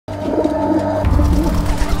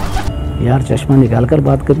यार चश्मा निकाल कर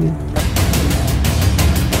बात करिए।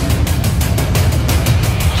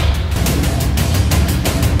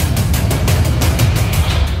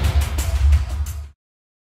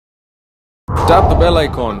 Tap the bell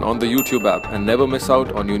icon on the YouTube app and never miss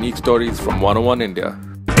out on unique stories from 101 India.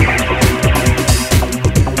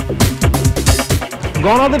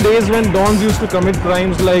 Gone are the days when dons used to commit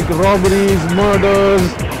crimes like robberies, murders.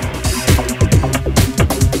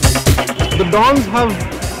 The dons have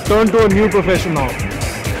turned to a new profession now.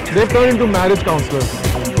 They've turned into marriage counselors.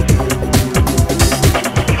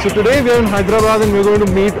 So today we are in Hyderabad and we're going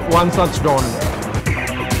to meet one such don.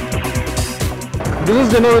 This is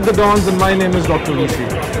Dinner with the Dons and my name is Dr. VC.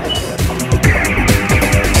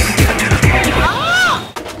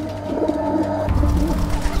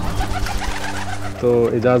 तो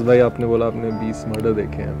इजाज़ भाई, आपने बोला आपने 20 murder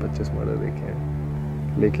देखे हैं, 25 murder देखे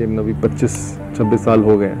हैं, लेकिन अभी 25-26 साल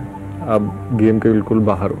हो गए हैं, आप गेम के बिल्कुल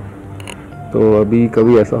बाहर हो। तो अभी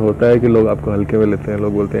कभी ऐसा होता है कि लोग आपको हल्के में लेते हैं,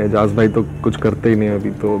 लोग बोलते हैं इजाज़ भाई तो कुछ करते ही नहीं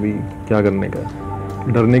अभी, तो अभी क्या करने का,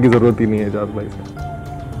 डरने की ज़रूरत ही नहीं है इजाज़ भाई से।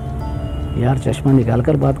 यार चश्मा निकाल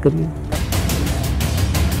कर बात करिए।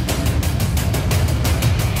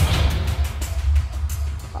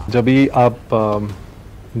 जब भी आप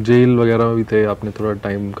जेल वगैरह में भी थे, आपने थोड़ा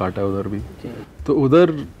टाइम काटा उधर भी, तो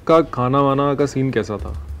उधर का खाना वाना का सीन कैसा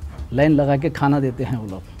था? लाइन लगा के खाना देते हैं वो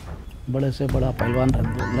लोग, बड़े से बड़ा पहलवान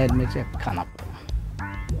रहते लाइन में से खाना।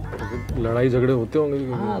 तो लड़ाई झगड़े होते होंगे?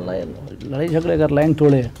 हाँ, लड़ाई झगड़े अगर लाइन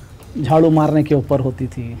तोड़े, झाड़ू मारने के ऊपर होती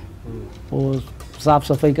थी, वो साफ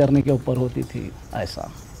सफाई करने के ऊपर होती थी।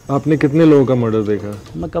 ऐसा आपने कितने लोगों का मर्डर देखा?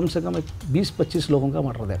 मैं कम से कम 20-25 लोगों का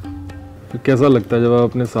मर्डर देखा। तो कैसा लगता है जब आप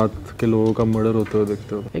अपने साथ के लोगों का मर्डर होते हुए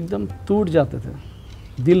देखते हो? एकदम टूट जाते थे,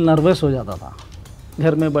 दिल नर्वस हो जाता था,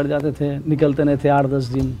 घर में बढ़ जाते थे, निकलते नहीं थे 8-10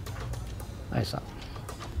 दिन। ऐसा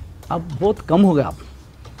अब बहुत कम हो गया। अब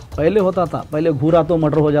पहले होता था, पहले घूरा तो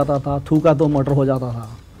मर्डर हो जाता था, थूका तो मर्डर हो जाता था,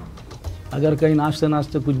 अगर कहीं नाचते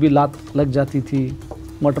नाचते कुछ भी लात लग जाती थी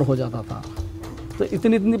मर्डर हो जाता था। तो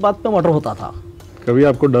इतनी बात पे मर्डर होता था। कभी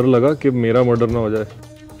आपको डर लगा कि मेरा मर्डर ना हो जाए?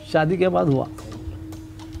 शादी के बाद हुआ,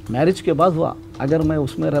 मैरिज के बाद हुआ। अगर मैं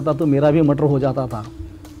उसमें रहता तो मेरा भी मर्डर हो जाता था।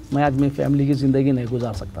 मैं आज मेरी फैमिली की ज़िंदगी नहीं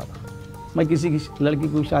गुजार सकता था। मैं किसी की लड़की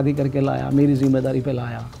को शादी करके लाया, मेरी जिम्मेदारी पे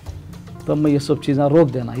लाया, तो मैं ये सब चीज़ें रोक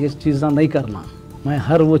देना, ये चीज़ें नहीं करना। मैं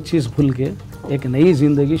हर वो चीज़ भूल के एक नई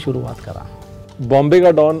ज़िंदगी शुरुआत करा। बॉम्बे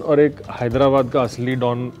का डॉन और एक हैदराबाद का असली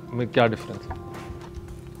डॉन में क्या डिफरेंस है?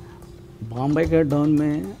 बॉम्बे के डॉन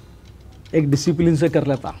में एक डिसिप्लिन से कर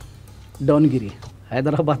लेता डॉनगिरी।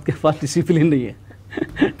 हैदराबाद के पास डिसिप्लिन नहीं है।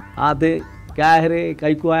 आते क्या है रे,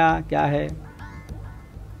 कहीं को आया, क्या है,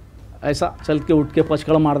 ऐसा चल के उठ के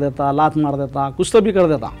पचकड़ मार देता, लात मार देता, कुछ तो भी कर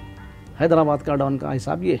देता। हैदराबाद का डॉन का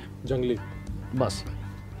हिसाब ये जंगली बस।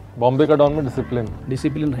 बॉम्बे का डॉन में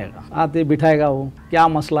डिसिप्लिन रहेगा। आते बिठाएगा, वो क्या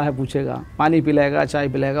मसला है पूछेगा, पानी पिलाएगा, चाय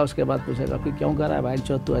पिलाएगा, उसके बाद पूछेगा फिर क्यों कर रहा है भाई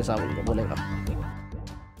चौथ, तो ऐसा बोलेगा।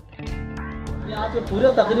 यहाँ पे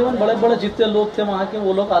पूरे तकरीबन बड़े बड़े जितने लोग थे वहाँ के,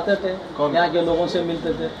 वो लोग आते थे, यहाँ के लोगों से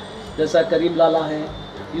मिलते थे। जैसा करीम लाला हैं,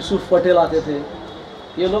 यूसुफ पटेल आते थे,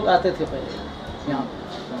 ये लोग आते थे पहले यहाँ।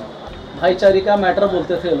 भाईचारे का मैटर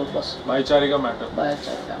बोलते थे ये लोग, बस भाईचारे का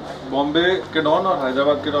मैटर। बॉम्बे के डॉन और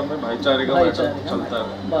हैदराबाद के डॉन में भाईचारे का मैटर चलता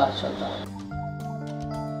है, बस चलता है।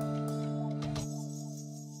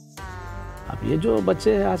 अब ये जो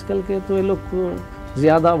बच्चे हैं आजकल के, तो ये लोग तो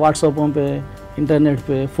ज़्यादा व्हाट्सएपों पे, इंटरनेट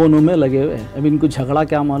पे, फ़ोनों में लगे हुए हैं। अब इनको झगड़ा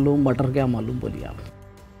क्या मालूम, मटर क्या मालूम, बोलिए आप।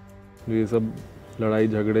 ये सब लड़ाई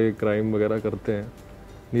झगड़े क्राइम वगैरह करते हैं,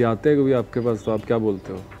 ये आते हैं कभी आपके पास, तो आप क्या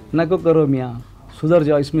बोलते हो? न को करो मियाँ, सुधर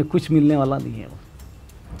जाओ, इसमें कुछ मिलने वाला नहीं है।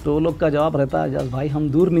 तो वो लोग का जवाब रहता है इजाज़ भाई हम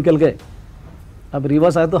दूर निकल गए, अब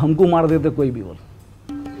रिवर्स आए तो हमको मार देते, कोई भी बोल।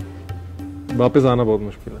 वापस आना बहुत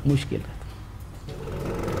मुश्किल है।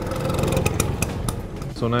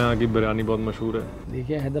 सुना है यहाँ की बिरयानी बहुत मशहूर है।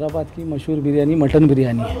 देखिए हैदराबाद की मशहूर बिरयानी मटन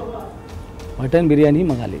बिरयानी है। मटन बिरयानी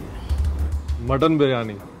मंगा लीजिए। मटन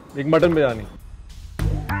बिरयानी, एक मटन बिरयानी।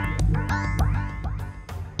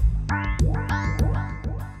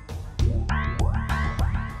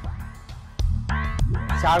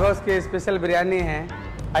 चागोस की स्पेशल बिरयानी है।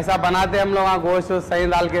 ऐसा बनाते हम लोग, गोश्त सही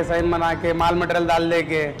डाल के, सही बना के, माल मटेरियल डाल दे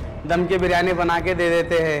के दम की बिरयानी बना के दे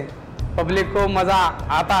देते हैं। पब्लिक को मज़ा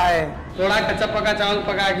आता है। थोड़ा कच्चा पका चावल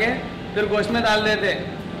पका के फिर गोश्त में डाल देते,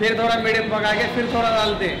 फिर थोड़ा मीडियम पका के फिर थोड़ा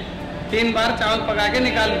डालते, 3 बार चावल पका के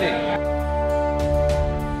निकालते।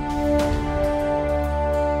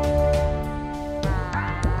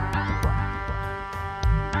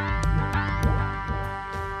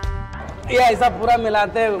 ये ऐसा पूरा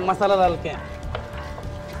मिलाते हैं मसाला डाल के।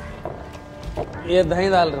 ये दही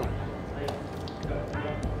डाल रहा हूँ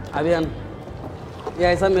अभी हम ये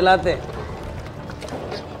ऐसा मिलाते।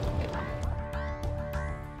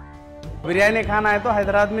 बिरयानी खाना है तो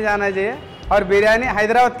हैदराबाद में जाना चाहिए, और बिरयानी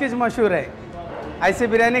हैदराबाद की मशहूर है। ऐसी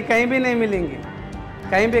बिरयानी कहीं भी नहीं मिलेंगी,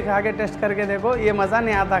 कहीं भी खा के टेस्ट करके देखो, ये मज़ा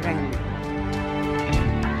नहीं आता कहीं भी।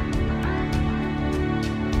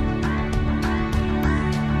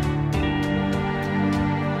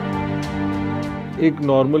 एक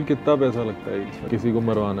नॉर्मल कितना पैसा लगता है किसी को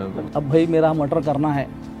मरवाना है तो? अब भाई मेरा मर्डर करना है,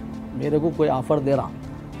 मेरे को कोई ऑफर दे रहा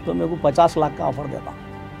तो मेरे को 50 लाख का ऑफर देता,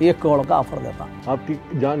 1 करोड़ का ऑफर देता।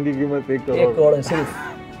 आपकी जान की कीमत 1 करोड़? 1 करोड़ है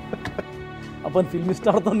सिर्फ। अपन फिल्म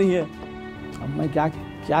स्टार तो नहीं है। अब मैं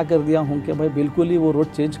क्या कर दिया हूँ कि भाई बिल्कुल ही वो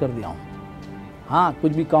रोड चेंज कर दिया हूँ। हाँ,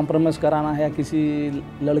 कुछ भी कॉम्प्रोमाइज़ कराना है, किसी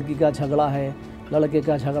लड़की का झगड़ा है, लड़के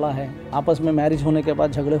का झगड़ा है, आपस में मैरिज होने के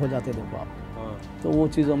बाद झगड़े हो जाते देखो आप, तो वो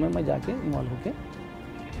चीज़ों में मैं जाके इन्वॉल्व होके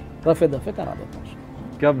रफे दफे करा देता हूँ।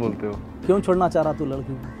 क्या बोलते हो? क्यों छोड़ना चाह रहा तू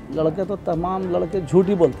लड़की को? लड़के तो तमाम लड़के झूठ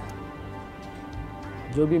ही बोलते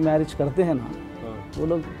हैं। जो भी मैरिज करते हैं ना, वो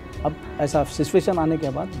लोग अब ऐसा सिचुएशन आने के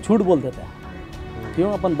बाद झूठ बोल देते हैं।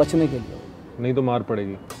 क्यों? अपन बचने के लिए। नहीं तो मार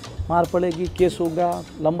पड़ेगी। मार पड़ेगी, केस होगा,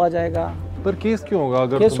 लंबा जाएगा। पर केस क्यों होगा?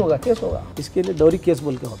 अगर केस होगा, इसके लिए डोरी केस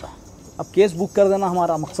बोल के होता है। अब केस बुक कर देना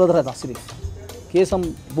हमारा मकसद रहता सिर्फ। केस हम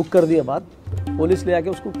बुक कर दिए बाद पुलिस ले आके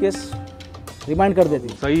उसको केस रिमाइंड कर देती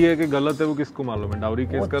है। सही है कि गलत है वो किसको मालूम है? डाउरी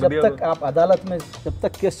केस कर दिया जब तक आप अदालत में, जब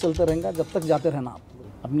तक केस चलते रहेगा, जब तक जाते रहना। आप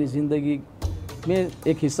अपनी ज़िंदगी में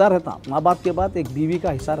एक हिस्सा रहता, माँ बाप के बाद एक बीवी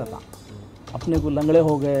का हिस्सा रहता। अपने को लंगड़े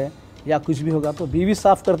हो गए या कुछ भी होगा तो बीवी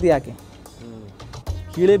साफ़ करती आके,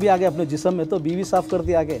 कीड़े भी आ गए अपने जिस्म में तो बीवी साफ़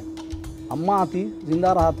करती आके। अम्मा आती,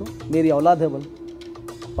 जिंदा रहा तो मेरी औलाद है बोल,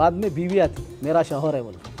 बाद में बीवी आती, मेरा शौहर है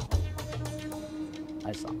बोल।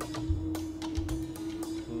 ऐसा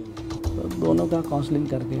तो दोनों का काउंसलिंग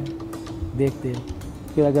करके देखते,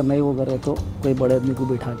 फिर अगर नहीं वो करे तो कोई बड़े आदमी को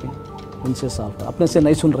बिठा के उनसे सॉल्व कर। अपने से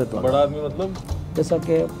नहीं सुन रहे तो बड़ा आदमी मतलब जैसा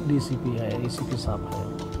कि डीसीपी है, एसीपी साहब है,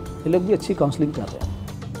 ये लोग भी अच्छी काउंसलिंग कर रहे हैं।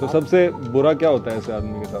 तो सबसे बुरा क्या होता है ऐसे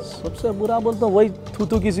आदमी के साथ? सबसे बुरा बोल तो वही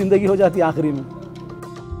थू की ज़िंदगी हो जाती है आखिरी में।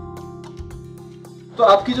 तो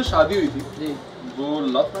आपकी जो शादी हुई थी जी, वो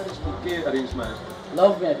लव मैरिज थी कि arrange marriage?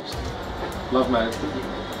 Love marriage. Love marriage थी।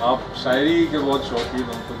 आप शायरी के बहुत शौकीन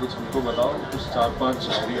हो तो कुछ हमको बताओ, कुछ 4-5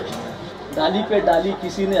 शायरी अपनी। डाली पे डाली,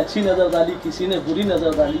 किसी ने अच्छी नज़र डाली, किसी ने बुरी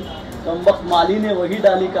नज़र डाली, कमबख्त माली ने वही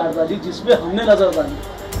डाली काट डाली जिसपे हमने नज़र डाली।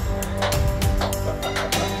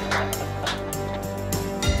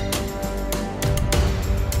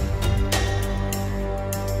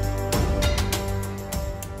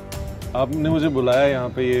 आपने मुझे बुलाया यहाँ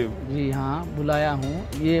पे? ये जी हाँ, बुलाया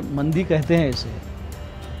हूँ। ये मंदी कहते हैं इसे।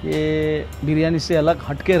 ये बिरयानी से अलग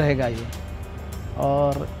हटके रहेगा ये,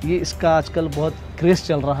 और ये इसका आजकल बहुत क्रेज़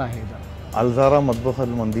चल रहा है इधर। अलज़ारा मतबख अल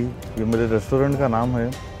मंदी, ये मेरे रेस्टोरेंट का नाम है।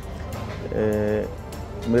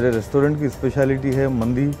 मेरे रेस्टोरेंट की स्पेशलिटी है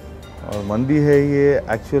मंदी, और मंदी है ये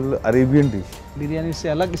एक्चुअल अरेबियन डिश। बिरयानी से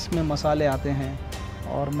अलग इसमें मसाले आते हैं,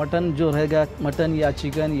 और मटन जो रहेगा, मटन या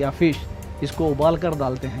चिकन या फ़िश, इसको उबाल कर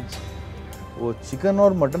डालते हैं। वो चिकन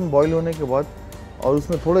और मटन बॉईल होने के बाद और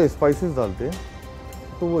उसमें थोड़े स्पाइसेस डालते हैं,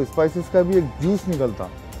 तो वो स्पाइसेस का भी एक जूस निकलता।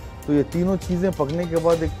 तो ये तीनों चीज़ें पकने के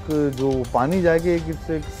बाद एक जो पानी जाके एक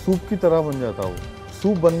इससे एक सूप की तरह बन जाता। वो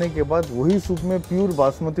सूप बनने के बाद वही सूप में प्योर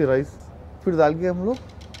बासमती राइस फिर डाल के हम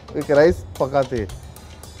लोग एक राइस पकाते हैं।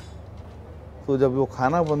 तो जब वो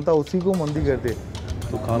खाना बनता उसी को मंदी कहते हैं।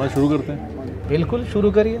 तो खाना शुरू करते हैं? बिल्कुल,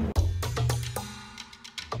 शुरू करिए।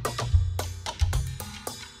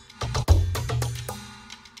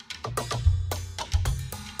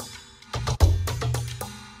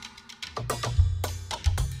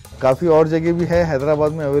 काफ़ी और जगह भी है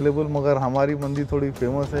हैदराबाद में अवेलेबल, मगर हमारी मंदी थोड़ी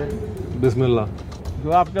फेमस है। बिस्मिल्लाह।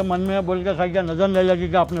 जो आपके मन में है बोल के खाइए, नज़र नहीं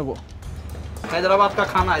लगेगा अपने को। हैदराबाद का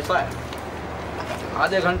खाना ऐसा है,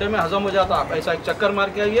 आधे घंटे में हजम हो जाता। आप ऐसा एक चक्कर मार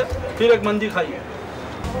के आइए, फिर एक मंदी खाइए,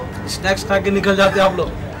 स्नैक्स खा के निकल जाते आप लोग।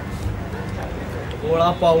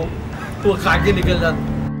 वड़ा पाव तो खा के निकल जाते।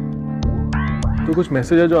 तो कुछ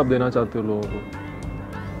मैसेज है जो आप देना चाहते हो लोगों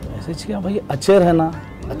को? मैसेज क्या भाई, अच्छे रहना,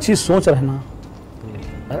 अच्छी सोच रहना।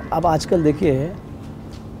 अब आजकल देखिए,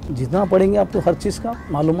 जितना पढ़ेंगे आपको हर चीज़ का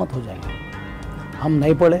मालूमात हो जाएगा। हम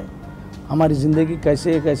नहीं पढ़े, हमारी ज़िंदगी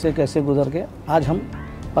कैसे कैसे कैसे गुजर के आज हम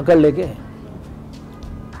पकड़ लेके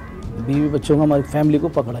बीवी बच्चों को, हमारी फैमिली को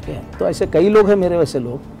पकड़ के है। तो ऐसे कई लोग हैं मेरे वैसे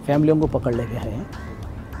लोग, फैमिलियों को पकड़ लेके हैं।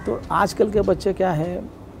 तो आजकल के बच्चे क्या है,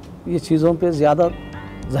 ये चीज़ों पे ज़्यादा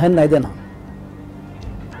जहन नहीं देना।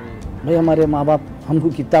 भाई हमारे माँ बाप हमको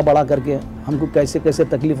कितना बड़ा करके, हमको कैसे कैसे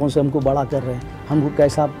तकलीफ़ों से हमको बड़ा कर रहे हैं, हमको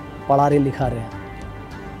कैसा पढ़ा रहे लिखा रहे हैं,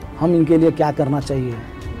 हम इनके लिए क्या करना चाहिए,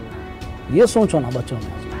 ये सोचो ना बच्चों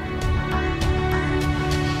में।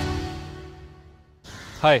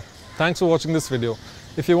 Hi, thanks for watching this video.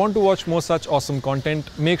 If you want to watch more such awesome content,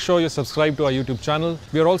 make sure you're subscribed to our YouTube channel.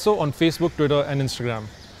 We are also on Facebook, Twitter and Instagram.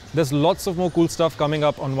 There's lots of more cool stuff coming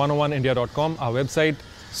up on 101india.com, our website.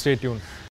 Stay tuned.